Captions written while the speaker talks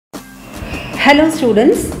Hello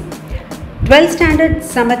students, 12th standard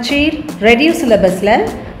Samacheer reduced syllabus la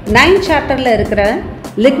 9th chapter la irukra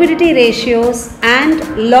liquidity ratios and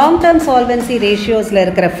long term solvency ratios la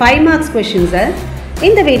irukra 5 marks questions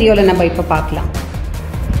இந்த வீடியோல நம்ம இப்ப பார்க்கலாம்.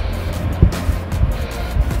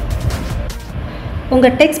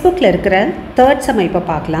 உங்க text புக்ல இருக்கிற 3rd sum இப்ப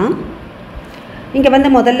பார்க்கலாம். இங்க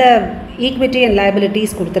வந்து முதல்ல equity and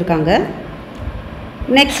liabilities கொடுத்திருக்காங்க.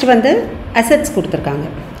 Next வந்து assets கொடுத்திருக்காங்க.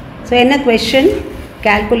 So என்ன question?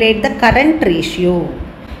 Calculate the current ratio.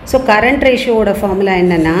 So current ratio ஓட formula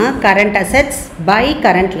என்னன்னா current assets by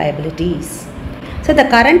current liabilities. So the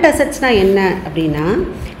current assets na என்ன அப்படினா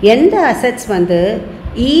எந்த assets வந்து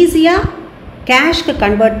ஈஸியா கேஷ்க்கு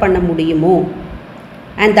கன்வெர்ட் பண்ண முடியுமோ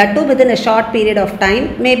and that too within a short period of time,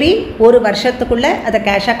 maybe ஒரு வருஷத்துக்குள்ள அத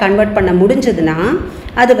கேஷா கன்வெர்ட் பண்ண முடிஞ்சதுனா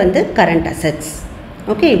அது வந்து current assets.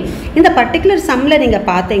 ஓகே, இந்த பர்టిక్యులர் சம்ல நீங்க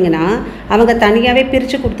பாத்தீங்கன்னா அவங்க தனியாவே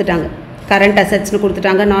பிரிச்சு கொடுத்துட்டாங்க. கரண்ட் அசெட்ஸ்னு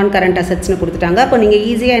கொடுத்துட்டாங்க, நான் கரண்ட் அசெட்ஸ்னு கொடுத்துட்டாங்க. அப்போ நீங்க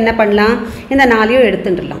ஈஸியா என்ன பண்ணலாம், இந்த நாளையும்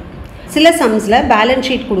எடுத்துடலாம். சில சம்ஸ்ல பேலன்ஸ்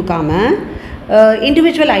ஷீட் கொடுக்காம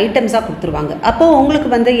இண்டிவிஜுவல் ஐட்டம்ஸா கொடுத்துருவாங்க. அப்போ உங்களுக்கு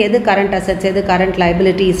வந்து எது கரண்ட் அசெட்ஸ் எது கரண்ட்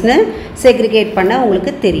லைபிலிட்டிஸ்னு செக்ரிகேட் பண்ண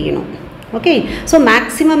உங்களுக்கு தெரியணும். ஓகே, ஸோ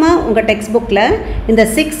மேக்ஸிமமாக உங்கள் டெக்ஸ்ட் புக்கில் இந்த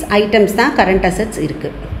 6 ஐட்டம்ஸ் தான் கரண்ட் அசெட்ஸ்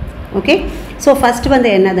இருக்குது. ஓகே, ஸோ ஃபஸ்ட் வந்து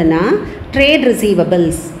என்னதுன்னா ட்ரேட்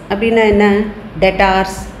ரிசீவபிள்ஸ் அப்படின்னா என்ன,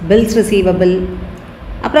 டெட்டார்ஸ், பில்ஸ் ரிசீவபிள்,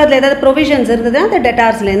 அப்புறம் அதில் ஏதாவது ப்ரொவிஷன்ஸ் இருந்ததுன்னா அந்த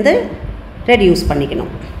டெட்டார்ஸ்லேருந்து ரெடியூஸ்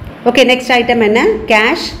பண்ணிக்கணும். ஓகே, நெக்ஸ்ட் ஐட்டம் என்ன,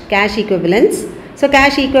 cash, cash equivalence. So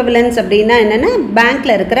cash equivalence அப்படின்னா என்னென்னா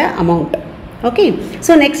பேங்க்கில் இருக்கிற அமௌண்ட். ஓகே,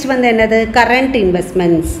 ஸோ நெக்ஸ்ட் வந்து என்னது கரண்ட்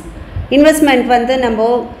இன்வெஸ்ட்மெண்ட்ஸ். இன்வெஸ்ட்மெண்ட் வந்து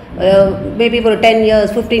நம்ம மேபி ஒரு 10 years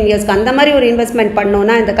 15 இயர்ஸ்க்கு அந்த மாதிரி ஒரு இன்வெஸ்ட்மெண்ட்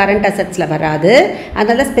பண்ணோன்னா இந்த கரண்ட் அசெட்ஸில் வராது.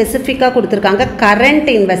 அதனால் ஸ்பெசிஃபிக்காக கொடுத்துருக்காங்க current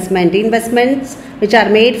investments which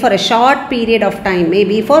are made for a short period of time,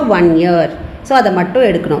 maybe for 1 year. So அதை மட்டும்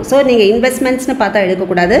எடுக்கணும். ஸோ நீங்கள் இன்வெஸ்ட்மெண்ட்ஸ்னு பார்த்தா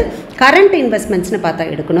எடுக்கக்கூடாது, கரண்ட் இன்வெஸ்ட்மெண்ட்ஸ்னு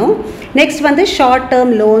பார்த்தா எடுக்கணும். நெக்ஸ்ட் வந்து short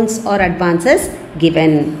term loans R advances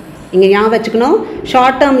given. இங்கே ஞாபகம் வச்சுக்கணும்,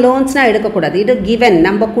 ஷார்ட் டேர்ம் லோன்ஸ்னால் எடுக்கக்கூடாது, இது கிவன்.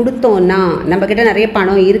 நம்ம கொடுத்தோன்னா நம்மக்கிட்ட நிறைய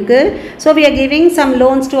பணம் இருக்குது, so we are giving some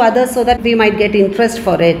loans to others so that we might get interest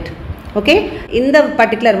for it. Okay, இந்த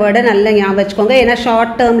பர்டிகுலர் வேர்டை நல்லா ஞாபகம் வச்சுக்கோங்க. ஏன்னா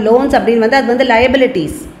ஷார்ட் டேர்ம் லோன்ஸ் அப்படின்னு வந்து அது வந்து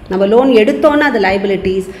லைபிலிட்டிஸ். நம்ம லோன் எடுத்தோன்னா அது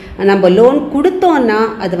லைபிலிட்டிஸ், நம்ம லோன் கொடுத்தோன்னா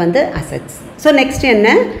அது வந்து அசெட்ஸ். ஸோ நெக்ஸ்ட்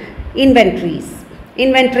என்ன, இன்வென்ட்ரிஸ்.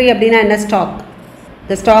 இன்வென்ட்ரி அப்படின்னா என்ன, stock,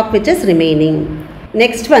 the stock which is remaining.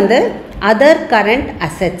 Next வந்து அதர் கரண்ட்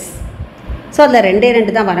அசெட்ஸ். ஸோ அதில்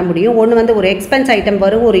ரெண்டு தான் வர முடியும். ஒன்று வந்து ஒரு எக்ஸ்பென்ஸ் ஐட்டம்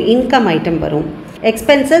வரும், ஒரு இன்கம் ஐட்டம் வரும்.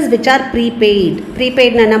 Expenses which are prepaid.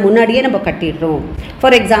 ப்ரீபெய்ட்னா முன்னாடியே நம்ம கட்டிடுறோம்.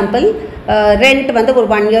 ஃபார் எக்ஸாம்பிள் ரெண்ட் வந்து ஒரு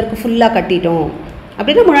 1 yearக்கு ஃபுல்லாக கட்டிட்டோம்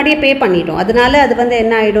அப்படின்னா முன்னாடியே பே பண்ணிட்டோம், அதனால அது வந்து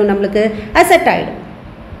என்ன ஆகிடும், நம்மளுக்கு அசெட் ஆகிடும்.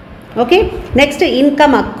 ஓகே, நெக்ஸ்ட்டு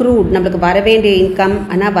இன்கம் அக்ரூட், நம்மளுக்கு வர வேண்டிய இன்கம்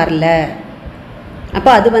ஆனால் வரல,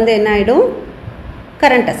 அப்போ அது வந்து என்ன ஆகிடும்,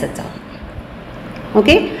 கரண்ட் அசெட்ஸ் ஆகும்.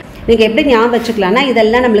 ஓகே, நீங்கள் எப்படி ஞாபகம் வச்சுக்கலாம்னா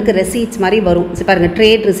இதெல்லாம் நம்மளுக்கு ரெசீட்ஸ் மாதிரி வரும். பாருங்கள்,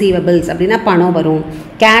 ட்ரேட் ரிசீவபிள்ஸ் அப்படின்னா பணம் வரும்,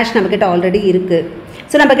 கேஷ் நம்மக்கிட்ட ஆல்ரெடி இருக்குது.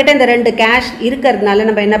 ஸோ நம்மக்கிட்ட இந்த 2 கேஷ் இருக்கிறதுனால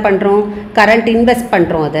நம்ம என்ன பண்ணுறோம், கரண்ட் இன்வெஸ்ட்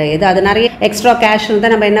பண்ணுறோம். அது நிறைய எக்ஸ்ட்ரா கேஷ்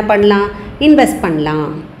இருந்தால் நம்ம என்ன பண்ணலாம், இன்வெஸ்ட் பண்ணலாம்.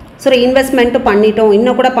 ஸோ இன்வெஸ்ட்மெண்ட்டும் பண்ணிட்டோம்,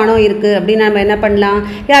 இன்னும் கூட பணம் இருக்குது அப்படின்னா நம்ம என்ன பண்ணலாம்,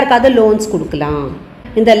 யாருக்காவது லோன்ஸ் கொடுக்கலாம்.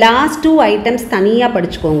 இந்த லாஸ்ட் 2 ஐட்டம்ஸ் தனியாக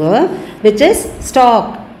படிச்சுக்கோங்க. Which is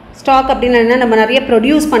stock. ஸ்டாக் அப்படின்னா என்ன, நம்ம நிறைய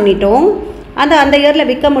ப்ரொடியூஸ் பண்ணிட்டோம், அந்த இயரில்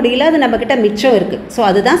விற்க முடியல, அது நம்மக்கிட்ட மிச்சம் இருக்குது, ஸோ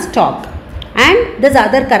அதுதான் stock. And this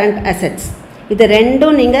other current assets. இது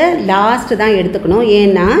ரெண்டும் நீங்கள் லாஸ்ட்டு தான் எடுத்துக்கணும்.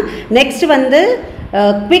 ஏன்னா நெக்ஸ்ட் வந்து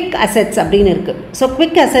குவிக் அசெட்ஸ் அப்படின்னு இருக்குது. ஸோ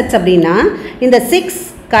குவிக் அசெட்ஸ் அப்படின்னா இந்த 6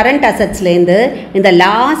 கரண்ட் அசெட்ஸ்லேருந்து இந்த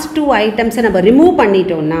லாஸ்ட் 2 ஐட்டம்ஸை நம்ம ரிமூவ்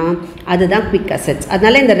பண்ணிட்டோம்னா அதுதான் குவிக் அசெட்ஸ்.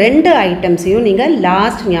 அதனால் இந்த 2 ஐட்டம்ஸையும் நீங்கள்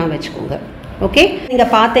லாஸ்ட் ஞாபகம் வச்சுக்கோங்க. ஓகே,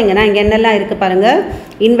 நீங்கள் பார்த்தீங்கன்னா இங்கே என்னெல்லாம் இருக்குது பாருங்கள்,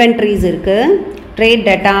 இன்வென்ட்ரிஸ் இருக்குது, trade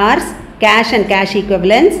debtors, cash and cash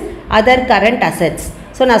equivalence, other current assets.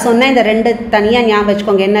 So நான் சொன்னேன் இந்த 2 தனியாக ஞாபகம்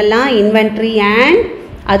வச்சுக்கோங்க, என்னெல்லாம், inventory and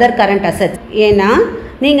other current assets. ஏன்னா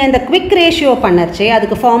நீங்கள் இந்த குவிக் ரேஷியோ பண்ணச்சே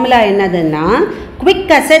அதுக்கு ஃபார்முலா என்னதுன்னா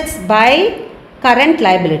quick assets by current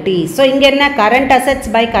liabilities. So இங்கே என்ன, current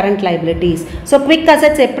assets by current liabilities. So quick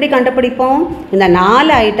assets எப்படி கண்டுபிடிப்போம், இந்த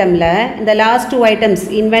 4 ஐட்டமில் இந்த last 2 items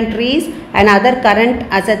inventories and other current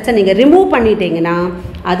அசெட்ஸை நீங்கள் ரிமூவ் பண்ணிட்டீங்கன்னா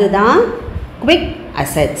அதுதான் quick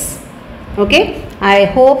assets. Okay, I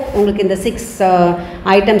hope உங்களுக்கு இந்த 6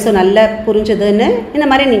 ஐட்டம்ஸும் நல்லா புரிஞ்சதுன்னு இந்த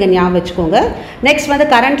மாதிரி நீங்கள் ஞாபகம் வச்சுக்கோங்க. நெக்ஸ்ட் வந்து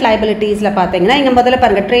கரண்ட் லைபிலிட்டிஸில் பார்த்தீங்கன்னா இங்கே முதல்ல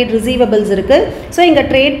பாருங்கள் ட்ரேட் ரிசீவபிள்ஸ் இருக்குது. ஸோ இங்கே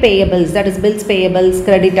trade payables, that is bills payables,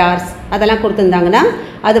 creditors அதெல்லாம் கொடுத்துருந்தாங்கன்னா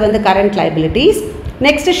அது வந்து current liabilities.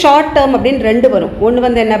 Next short term அப்படின்னு 2 வரும். ஒன்று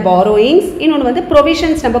வந்து என்ன, பாரோயிங்ஸ், இன்னொன்று வந்து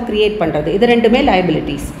ப்ரொவிஷன்ஸ் நம்ம க்ரியேட் பண்ணுறது. இது ரெண்டுமே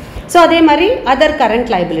லைபிலிட்டிஸ். ஸோ அதே மாதிரி அதர் கரண்ட்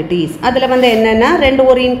லைபிலிட்டிஸ் அதில் வந்து என்னென்னா ரெண்டு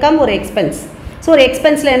ஒரு இன்கம் ஒரு எக்ஸ்பென்ஸ். ஸோ ஒரு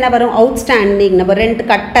எக்ஸ்பென்ஸில் என்ன வரும் அவுட்ஸ்டாண்டிங் நம்ம ரெண்ட்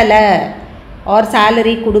கட்டலை ஆர்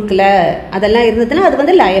சேலரி கொடுக்கல அதெல்லாம் இருந்ததுன்னா அது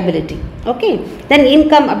வந்து லயபிலிட்டி. ஓகே தென்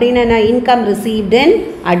இன்கம் அப்படின்னா என்ன இன்கம் ரிசீவ்ட் இன்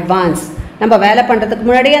அட்வான்ஸ் நம்ம வேலை பண்ணுறதுக்கு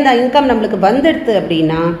முன்னாடியே அந்த இன்கம் நம்மளுக்கு வந்துடுது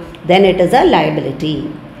அப்படின்னா then it is a liability.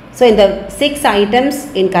 So இந்த 6 items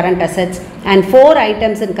in current assets and 4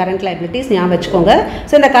 items in current liabilities ஞாபகம் வச்சுக்கோங்க.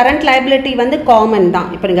 ஸோ இந்த கரண்ட் லைபிலிட்டி வந்து காமன் தான்.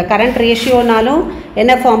 இப்போ நீங்கள் கரண்ட் ரேஷியோனாலும்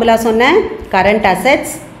என்ன ஃபார்முலா சொன்னேன் current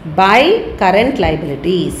assets by current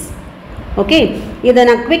liabilities. Okay இதை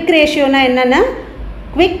நான் குவிக் ரேஷியோனா என்னென்னா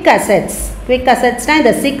குவிக் அசெட்ஸ்னால்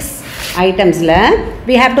இந்த 6 ஐட்டம்ஸில்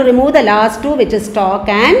we have to remove the last 2 which is stock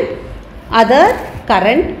and other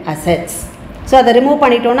current assets. So அதை ரிமூவ்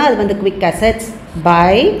பண்ணிட்டோன்னா அது வந்து quick assets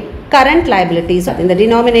by current liabilities. இந்த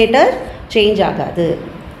டினாமினேட்டர் சேஞ்ச் ஆகாது.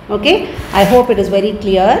 Okay I hope it is very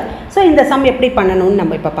clear. So இந்த some எப்படி பண்ணணும்னு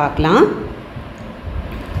நம்ம இப்போ பார்க்கலாம்.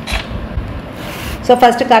 So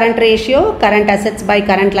first current ratio current assets by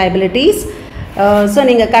current liabilities. So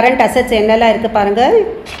நீங்கள் கரண்ட் அசெட்ஸ் என்னெல்லாம் இருக்குது பாருங்கள்.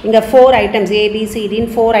 இங்கே 4 items ABCDன்னு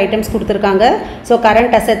 4 items கொடுத்துருக்காங்க. ஸோ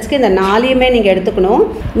கரண்ட் அசெட்ஸ்க்கு இந்த 4யுமே நீங்கள் எடுத்துக்கணும்.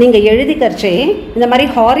 நீங்கள் எழுதிக்கரிச்சே இந்த மாதிரி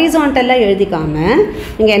ஹாரிசான்டலாக எழுதிக்காமல்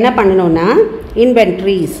நீங்கள் என்ன பண்ணணுன்னா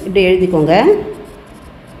இன்வென்ட்ரிஸ் இப்படி எழுதிக்கோங்க.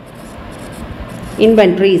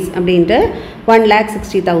 இன்வென்ட்ரிஸ் அப்படின்ட்டு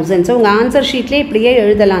 1,60,000. ஸோ உங்கள் ஆன்சர் ஷீட்லேயே இப்படியே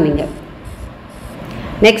எழுதலாம் நீங்கள்.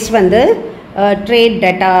 நெக்ஸ்ட் வந்து ட்ரேட்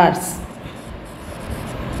டெட்டார்ஸ்.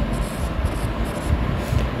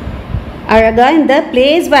 அழகாக இந்த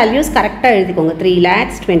பிளேஸ் வேல்யூஸ் கரெக்டாக எழுதிக்கோங்க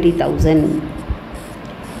 3,20,000.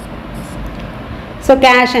 So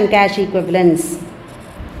cash and cash equivalence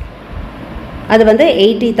அது வந்து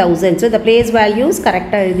 80,000. ஸோ இந்த பிளேஸ் வேல்யூஸ்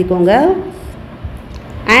கரெக்டாக எழுதிக்கோங்க.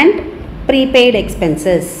 அண்ட் ப்ரீபெய்ட்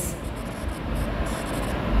எக்ஸ்பென்சஸ்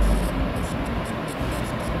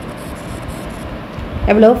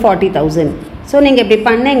எவ்வளோ 40,000. ஸோ நீங்கள் இப்படி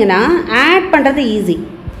பண்ணிங்கன்னா ஆட் பண்ணுறது ஈஸி.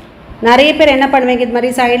 நிறைய பேர் என்ன பண்ணுவீங்க இது மாதிரி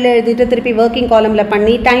சைடில் எழுதிட்டு திருப்பி ஒர்க்கிங் காலமில்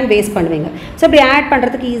பண்ணி டைம் வேஸ்ட் பண்ணுவீங்க. ஸோ இப்படி ஆட்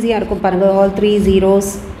பண்ணுறதுக்கு ஈஸியாக இருக்கும் பாருங்கள். All 3 zeros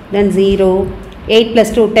then 0 8 +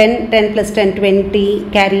 2 10 10 + 10 20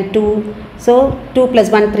 carry 2. So 2 +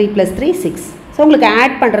 1 3 + 3 6. So உங்களுக்கு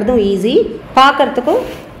ஆட் பண்ணுறதும் ஈஸி பார்க்குறதுக்கும்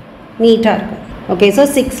நீட்டாக இருக்கும். ஓகே ஸோ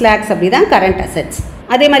 6 lakhs அப்படி தான் கரண்ட் அசெட்ஸ்.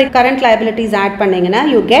 அதே மாதிரி கரண்ட் லைபிலிட்டிஸ் ஆட் பண்ணிங்கன்னா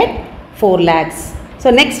you get 4 lakhs. So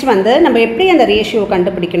next வந்து நம்ம எப்படி அந்த ரேஷியோ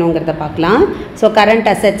கண்டுபிடிக்கணுங்கிறத பார்க்கலாம். ஸோ கரண்ட்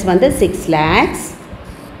அசெட்ஸ் வந்து 6 lakhs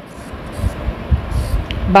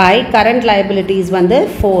பை கரண்ட் லைபிலிட்டிஸ் வந்து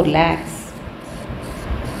 4 lakhs.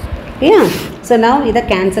 ஏன் ஸோ நான் இதை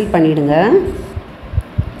கேன்சல் பண்ணிவிடுங்க.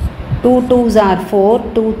 2 2s are 4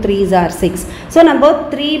 2 3s are 6. So நம்ம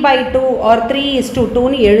 3/2 ஆர்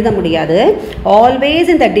 3:2ன்னு எழுத முடியாது.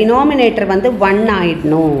 ஆல்வேஸ் இந்த டினாமினேட்டர் வந்து 1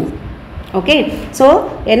 ஆகிடணும். ஓகே ஸோ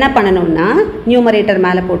என்ன பண்ணணும்னா நியூமரேட்டர்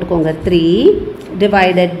மேலே போட்டுக்கோங்க 3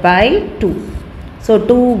 divided by 2. So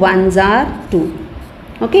 2 1s are 2.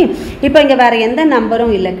 Okay இப்போ இங்கே வேறு எந்த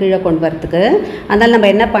நம்பரும் இல்லை கீழே கொண்டு வரத்துக்கு. அதனால் நம்ம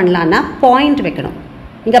என்ன பண்ணலான்னா பாயிண்ட் வைக்கணும்.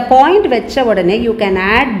 இங்கே பாயிண்ட் வச்ச உடனே you can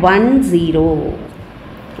add 1 0.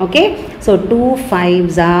 Okay so 2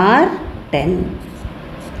 5s are 10.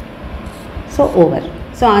 So over.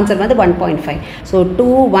 So answer வந்து 1.5. So 2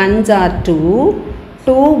 1s are 2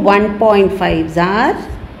 2 1.5s are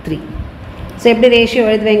 3. So எப்படி ரேஷியோ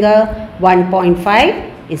எழுதுவீங்க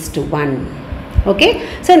 1.5:1. ஓகே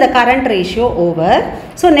ஸோ இந்த current ratio over.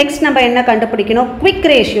 So next நம்ம என்ன கண்டுபிடிக்கணும் குவிக்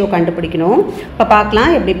ரேஷியோ கண்டுபிடிக்கணும். இப்போ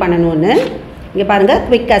பார்க்கலாம் எப்படி பண்ணணும்னு. இங்கே பாருங்கள்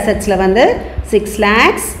குவிக் அசெட்ஸில் வந்து 6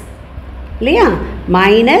 lakhs இல்லையா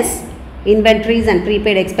minus inventories and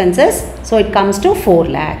prepaid expenses. So it comes to 4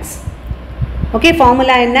 lakhs. Okay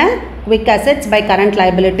formula என்ன quick assets by current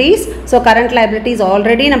liabilities. So current liabilities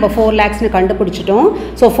already நம்ம 4 lakhsனு கண்டுபிடிச்சிட்டோம்.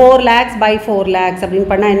 ஸோ 4 lakhs by 4 lakhs அப்படின்னு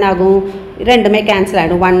பண்ணால் என்ன ஆகும் ரெண்டுமே கேன்சல்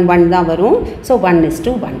ஆகிடும். 1 1 தான் வரும். ஸோ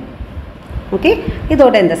 1:1. ஓகே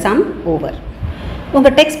இதோட இந்த சம் ஓவர்.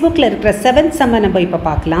 உங்கள் டெக்ஸ்ட் புக்கில் இருக்கிற 7th சம்மை நம்ம இப்போ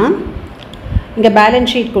பார்க்கலாம். இங்கே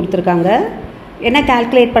பேலன்ஸ் ஷீட் கொடுத்துருக்காங்க. என்ன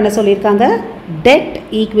கால்குலேட் பண்ண சொல்லியிருக்காங்க dead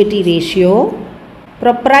equity ratio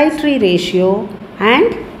proprietary ratio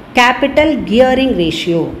and capital gearing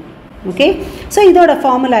ratio. Okay so இதோட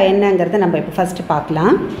ஃபார்முலா என்னங்கிறத நம்ம இப்போ ஃபஸ்ட்டு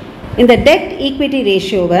பார்க்கலாம். இந்த டெட் ஈக்விட்டி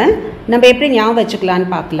ரேஷியோவை நம்ம எப்படி ஞாபகம் வச்சுக்கலான்னு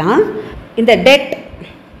பார்க்கலாம். இந்த டெட்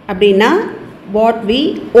அப்படின்னா வாட் வி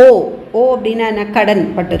ஓ அப்படின்னா என்ன கடன்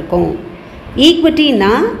பட்டிருக்கோம்.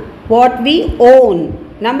 ஈக்விட்டின்னா வாட் வி ஓன்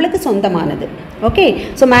நம்மளுக்கு சொந்தமானது. ஓகே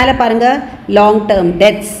ஸோ மேலே பாருங்கள் லாங் டேர்ம்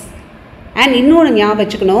டெட்ஸ். அண்ட் இன்னொன்று ஞாபகம்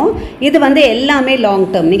வச்சுக்கணும் இது வந்து எல்லாமே லாங்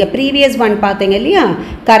டேர்ம். நீங்கள் ப்ரீவியஸ் பார்த்தீங்க இல்லையா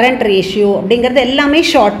கரண்ட் ரேஷியோ அப்படிங்கிறது எல்லாமே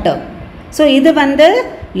ஷார்ட் டேர்ம். ஸோ இது வந்து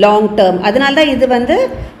long term. அதனால தான் இது வந்து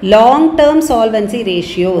long term solvency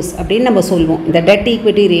ratios அப்படின்னு நம்ம சொல்லுவோம். இந்த debt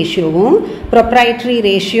equity ratioவும் proprietary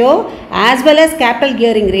ratio as well as capital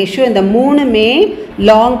gearing ratio இந்த மூணுமே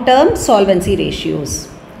long term solvency ratios.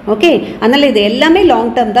 Okay, அதனால் இது எல்லாமே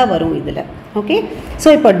லாங் டேர்ம் தான் வரும் இதில். ஓகே, ஸோ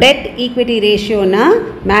இப்போ டெட் ஈக்விட்டி ரேஷியோனா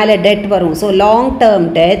மேலே டெட் வரும். So long term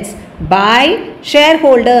debts by share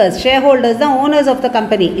holders. Share holders தான் ஓனர்ஸ் ஆஃப் த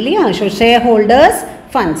கம்பெனி இல்லையா? ஸோ ஷேர் ஹோல்டர்ஸ்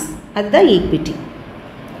ஃபண்ட்ஸ் அதுதான் equity.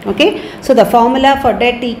 Okay, so the formula for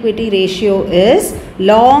dead equity ratio is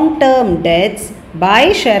long term debts by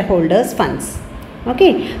share holders funds. Okay,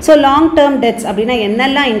 so long term debts அப்படின்னா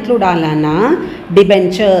என்னெல்லாம் include ஆகலான்னா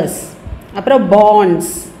debentures, அப்புறம்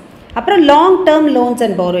bonds, அப்புறம் long term loans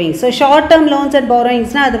and borrowings. So short term loans and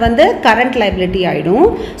பாரோயிங்ஸ்னால் அது வந்து current liability ஆகிடும்.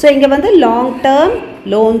 So இங்கே வந்து long term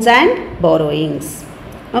loans and borrowings.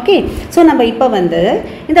 Okay, so நம்ம இப்போ வந்து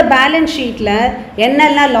இந்த பேலன்ஸ் ஷீட்டில்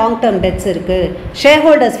என்னெல்லாம் லாங் டேர்ம் டெட்ஸ் இருக்குது, ஷேர்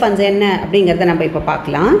ஹோல்டர்ஸ் ஃபண்ட்ஸ் என்ன அப்படிங்கிறத நம்ம இப்போ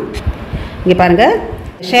பார்க்கலாம். இங்கே பாருங்கள்,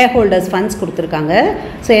 ஷேர் ஹோல்டர்ஸ் ஃபண்ட்ஸ் கொடுத்துருக்காங்க.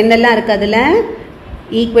 ஸோ என்னெல்லாம் இருக்குது அதில்?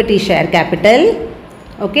 Equity share capital,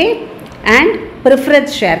 okay, and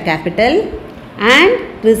preference share capital and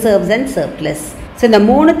reserves and surplus. So இந்த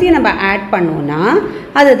மூணுத்தையும் நம்ம ஆட் பண்ணோன்னா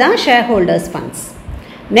அதுதான் ஷேர் ஹோல்டர்ஸ் ஃபண்ட்ஸ்.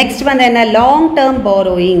 நெக்ஸ்ட் வந்து என்ன? லாங் டேர்ம்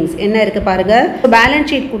பாரோயிங்ஸ் என்ன இருக்குது பாருங்கள். பேலன்ஸ்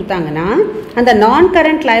ஷீட் கொடுத்தாங்கன்னா அந்த நான்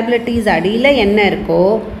கரண்ட் லைபிலிட்டிஸ் அடியில் என்ன இருக்கோ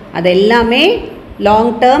அது எல்லாமே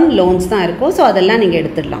லாங் டேர்ம் லோன்ஸ் தான் இருக்கும். ஸோ அதெல்லாம் நீங்கள்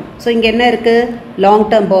எடுத்துடலாம். ஸோ இங்கே என்ன இருக்குது? லாங்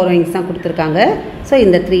டேர்ம் பாரோயிங்ஸ் தான் கொடுத்துருக்காங்க. ஸோ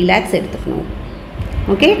இந்த 3 lakhs எடுத்துக்கணும்.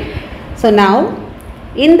 ஓகே, ஸோ நவ்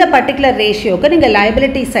இந்த பர்டிகுலர் ரேஷியோவுக்கு நீங்கள்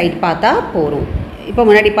லைபிலிட்டி சைட் பார்த்தா போகிறோம். இப்போ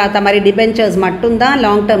முன்னாடி பார்த்த மாதிரி டிபென்ச்சர்ஸ் மட்டும்தான்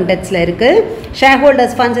லாங் டேர்ம் டெட்ஸில் இருக்குது. ஷேர்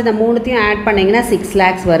ஹோல்டர்ஸ் ஃபண்ட்ஸ் இந்த மூணுத்தையும் ஆட் பண்ணிங்கன்னா 6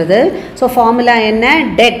 lakhs வருது. ஸோ ஃபார்முலா என்ன?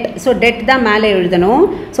 டெட். ஸோ டெட் தான் மேலே எழுதணும்.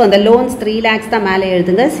 ஸோ அந்த லோன்ஸ் 3 lakhs தான் மேலே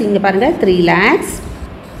எழுதுங்க. இங்கே பாருங்கள், 3 lakhs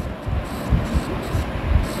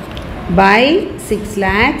by 6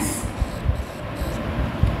 lakhs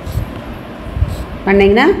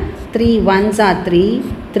பண்ணிங்கன்னா 3 ones are 3,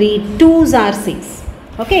 3 twos are 6.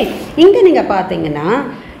 Okay, இங்கே நீங்கள் பார்த்தீங்கன்னா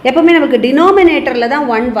எப்போவுமே நமக்கு டினாமினேட்டரில் தான்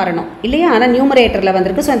 1 வரணும் இல்லையா? ஆனால் நியூமரேட்டரில்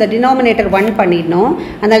வந்திருக்கு. ஸோ அந்த டினாமினேட்டர் 1 பண்ணிடணும்.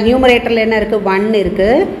 அந்த நியூமரேட்டரில் என்ன இருக்குது? 1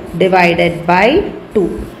 இருக்குது, டிவைடட் பை 2.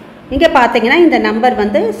 இங்கே பார்த்தீங்கன்னா இந்த நம்பர்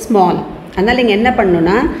வந்து ஸ்மால். அதனால் நீங்கள் என்ன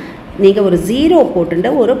பண்ணணுன்னா நீங்கள் ஒரு 0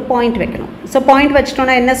 போட்டுட்டு ஒரு பாயிண்ட் வைக்கணும். ஸோ பாயிண்ட்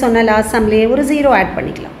வச்சிட்டோன்னா என்ன சொன்னால் லாஸ்ட் சம்லேயே ஒரு 0 ஆட்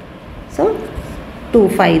பண்ணிக்கலாம். So 2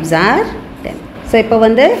 5s are 10. ஸோ இப்போ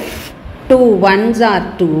வந்து 2 1s are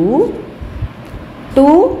 2.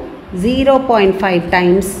 2 0.5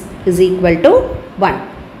 times is equal to 1.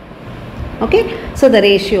 Okay, so the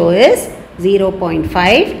ratio is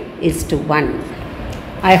 0.5 is to 1.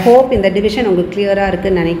 I hope இந்த டிவிஷன் உங்களுக்கு கிளியராக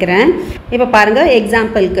இருக்குன்னு நினைக்கிறேன். இப்போ பாருங்கள்,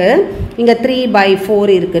 எக்ஸாம்பிளுக்கு இங்கே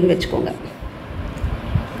 3/4 இருக்குதுன்னு வச்சுக்கோங்க.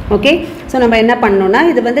 ஓகே, ஸோ நம்ம என்ன பண்ணோன்னா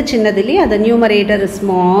இது வந்து சின்னது இல்லையா? அது நியூமரேட்டர்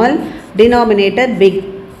ஸ்மால், டினாமினேட்டர் பிக்.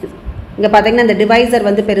 இங்கே பார்த்தீங்கன்னா இந்த டிவைசர்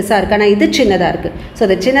வந்து பெருசாக இருக்குது, ஆனால் இது சின்னதாக இருக்குது. ஸோ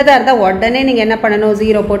அது சின்னதாக இருந்தால் உடனே நீங்கள் என்ன பண்ணணும்?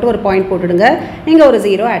 0 போட்டு ஒரு பாயிண்ட் போட்டுடுங்க. நீங்கள் ஒரு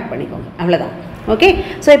 0 ஆட் பண்ணிக்கோங்க, அவ்வளோதான். ஓகே,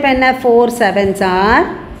 ஸோ இப்போ என்ன? 4 7s are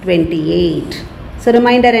 28. ஸோ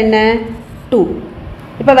ரிமைண்டர் என்ன? 2.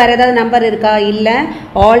 இப்போ வேறு ஏதாவது நம்பர் இருக்கா? இல்லை,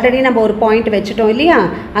 ஆல்ரெடி நம்ம ஒரு பாயிண்ட் வச்சுட்டோம் இல்லையா?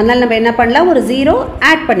 அதனால் நம்ம என்ன பண்ணலாம்? ஒரு 0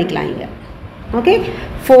 ஆட் பண்ணிக்கலாம் இங்கே. Okay,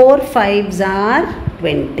 4 5s are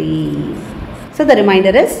 20. So the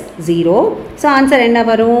reminder is 0. So answer என்ன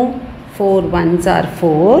வரும்? 4 1s are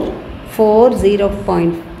 4. 4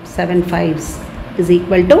 0.75 is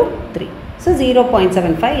equal to 3. So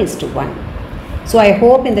 0.75 is to 1. So I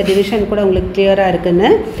hope இந்த டிவிஷன் கூட உங்களுக்கு கிளியராக இருக்குன்னு.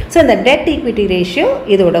 ஸோ இந்த டெட் ஈக்விட்டி ரேஷியோ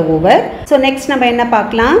இதோட ஓவர். ஸோ நெக்ஸ்ட் நம்ம என்ன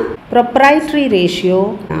பார்க்கலாம்? Proprietary ratio.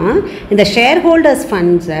 இந்த ஷேர் ஹோல்டர்ஸ்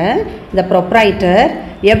ஃபண்ட்ஸை இந்த ப்ரொப்ரைட்டர்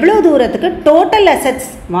எவ்வளோ தூரத்துக்கு டோட்டல்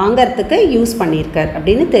அசெட்ஸ் வாங்கிறதுக்கு யூஸ் பண்ணியிருக்கார்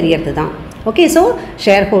அப்படின்னு தெரியறது தான். Okay, so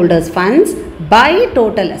share holders funds by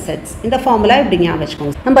total assets. இந்த ஃபார்முலா இப்படி ஞாபகம்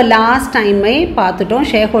வச்சுக்கோங்க. நம்ம லாஸ்ட் டைமே பார்த்துட்டோம்.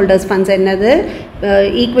 ஷேர் ஹோல்டர்ஸ் ஃபண்ட்ஸ் என்னது?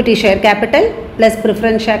 Equity share capital plus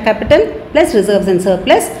preference share capital plus reserves and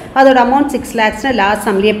surplus. அதோட அமௌண்ட் 6 lakhsனு லாஸ்ட்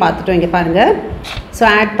சம்லேயே பார்த்துட்டோம். இங்கே பாருங்கள். ஸோ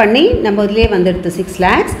ஆட் பண்ணி நம்ம இதுலேயே வந்துடுது 6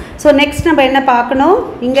 lakhs. ஸோ நெக்ஸ்ட் நம்ம என்ன பார்க்கணும்?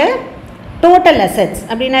 இங்கே டோட்டல் அசெட்ஸ்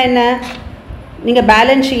அப்படின்னா என்ன? நீங்கள்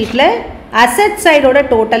பேலன்ஸ் ஷீட்டில் அசெட் சைடோட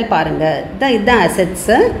டோட்டல் பாருங்கள். இதுதான்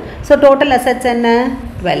அசெட்ஸு. ஸோ டோட்டல் அசெட்ஸ் என்ன?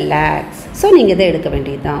 12 lakhs. ஸோ நீங்கள் இதை எடுக்க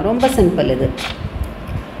வேண்டியது தான். ரொம்ப சிம்பிள் இது.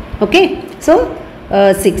 Okay, so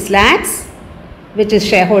 6 lakhs which is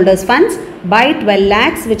shareholders funds by 12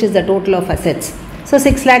 lakhs which is the total of assets. So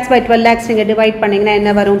 6 lakhs by 12 lakhs நீங்கள் டிவைட் பண்ணிங்கன்னா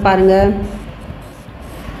என்ன வரும் பாருங்கள்.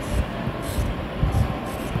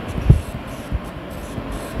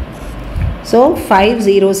 So 5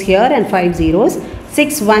 zeros here and 5 zeros.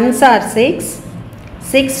 6 1s are 6,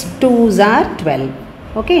 6 2s are 12.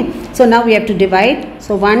 Okay, so now we have to divide.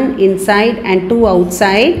 So 1 inside and 2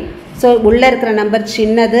 outside. So உள்ள இருக்கிற number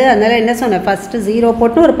சின்னது, அதனால என்ன சொன்னேன், ஃபர்ஸ்ட் 0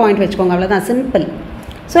 போட்டு ஒரு பாயிண்ட் வச்சுக்கோங்க, அவ்வளவுதான், சிம்பிள்.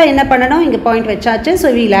 So என்ன பண்ணணும், இங்க பாயிண்ட் வச்சாச்சு. So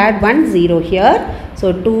we'll add 1 0 here. So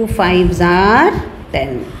 2 5s are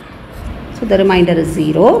 10. So the remainder is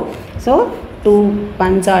 0. So 2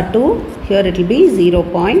 1s are 2. Here it will be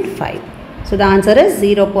 0.5. So the answer is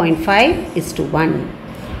 0.5 is to 1.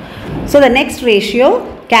 So the next ratio,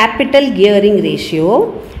 capital gearing ratio.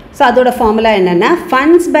 So அதோட formula என்னன்னா,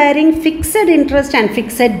 funds bearing fixed interest and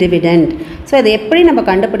fixed dividend. So இதை எப்படி நம்ம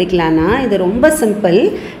கண்டுபிடிக்கலான்னா, இது ரொம்ப simple.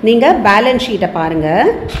 நீங்கள் balance ஷீட்டை பாருங்கள்.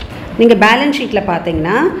 நீங்கள் பேலன்ஸ் ஷீட்டில்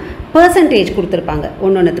பார்த்தீங்கன்னா பர்சன்டேஜ் கொடுத்துருப்பாங்க.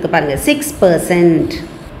 ஒன்றுத்துக்கு பாருங்கள், 6%,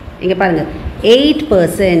 இங்கே பாருங்கள்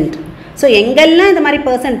 8%. ஸோ எங்கெல்லாம் இந்த மாதிரி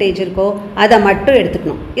பர்சன்டேஜ் இருக்கோ அதை மட்டும்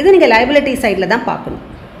எடுத்துக்கணும். இது நீங்கள் லைபிலிட்டி சைடில் தான் பார்க்கணும்.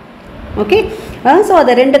 ஓகே, ஸோ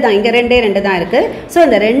அது 2 தான், இங்கே 2 தான் இருக்குது. ஸோ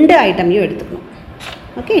இந்த 2 ஐட்டமையும் எடுத்துக்கணும்.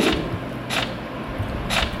 Okay,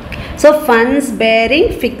 so funds bearing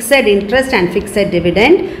fixed interest and fixed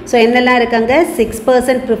dividend. So என்னெல்லாம் இருக்காங்க,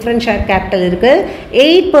 6% ப்ரிஃபரன்ஸ் ஷேர் கேபிட்டல் இருக்குது,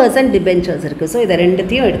 8% டிபென்ச்சர்ஸ் இருக்குது. ஸோ இதை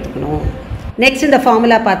 2த்தையும் எடுத்துக்கணும். நெக்ஸ்ட் இந்த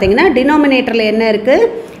ஃபார்முலா பார்த்தீங்கன்னா டினாமினேட்டரில் என்ன இருக்குது,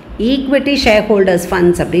 ஈக்விட்டி ஷேர் ஹோல்டர்ஸ்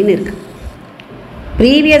ஃபண்ட்ஸ் அப்படின்னு இருக்குது.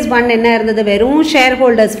 ப்ரீவியஸ் ஒன் என்ன இருந்தது, வெறும் ஷேர்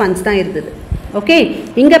ஹோல்டர்ஸ் ஃபண்ட்ஸ் தான் இருந்தது. ஓகே,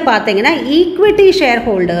 இங்கே பார்த்தீங்கன்னா ஈக்விட்டி ஷேர்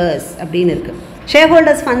ஹோல்டர்ஸ் அப்படின்னு இருக்குது. ஷேர்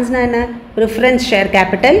ஹோல்டர்ஸ் ஃபண்ட்ஸ்னால் என்ன, preference share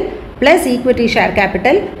capital plus equity share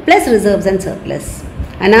capital plus reserves and surplus.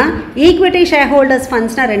 ஆனால் ஈக்விட்டி ஷேர் ஹோல்டர்ஸ்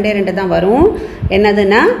ஃபண்ட்ஸ்னால் 2 தான் வரும்.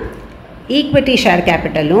 என்னதுன்னா equity share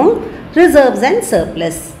கேபிட்டலும் reserves and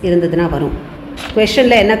surplus இருந்ததுன்னா வரும்.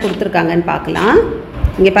 கொஷனில் என்ன கொடுத்துருக்காங்கன்னு பார்க்கலாம்.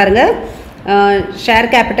 இங்கே பாருங்கள், ஷேர்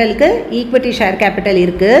கேபிட்டலுக்கு ஈக்விட்டி ஷேர் கேபிட்டல்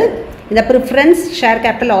இருக்குது. இந்த ப்ரிஃபரன்ஸ் ஷேர்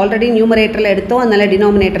கேபிட்டல் ஆல்ரெடி நியூமரேட்டரில் எடுத்தோம், அதனால்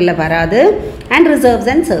டினாமினேட்டரில் வராது. And reserves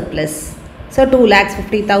and surplus. So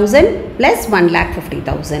 2,50,000 plus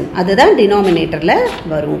 1,50,000 அதுதான் டினாமினேட்டரில்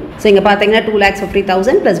வரும். ஸோ இங்கே பார்த்தீங்கன்னா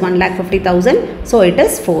 2,50,000 plus 1,50,000. So it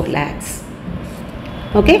is 4 lakhs.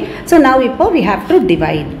 Okay, so now இப்போ we have to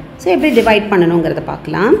divide. So எப்படி டிவைட் பண்ணணுங்கிறத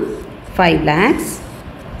பார்க்கலாம். 5 lakhs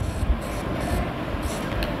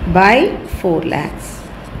by 4 lakhs.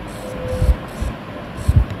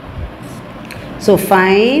 So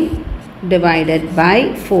 5 divided by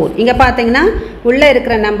 4. இங்கே பார்த்தீங்கன்னா உள்ளே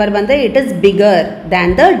இருக்கிற நம்பர் வந்து it is bigger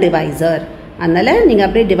than the divisor. அதனால் நீங்கள்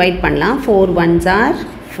அப்படியே டிவைட் பண்ணலாம். 4 1s are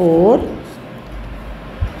 4.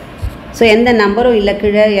 ஸோ எந்த நம்பரும் இல்லை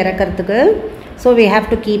கீழே இறக்கிறதுக்கு. So we have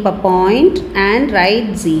to keep a point and write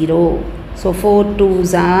 0. So 4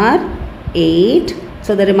 2s are 8.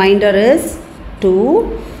 So the remainder is 2.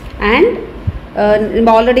 And நம்ம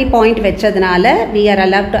ஆல்ரெடி பாயிண்ட் வச்சதுனால we are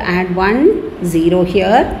allowed to add 1 0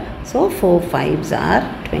 here. So 4 5s are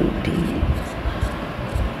 20.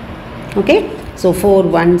 Okay, so 4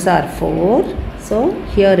 1s are 4. So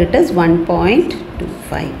here it is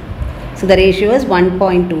 1.25. So the ratio is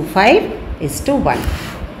 1.25 is to 1.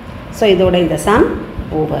 So இதோட இந்த sum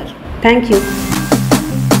over. Thank you.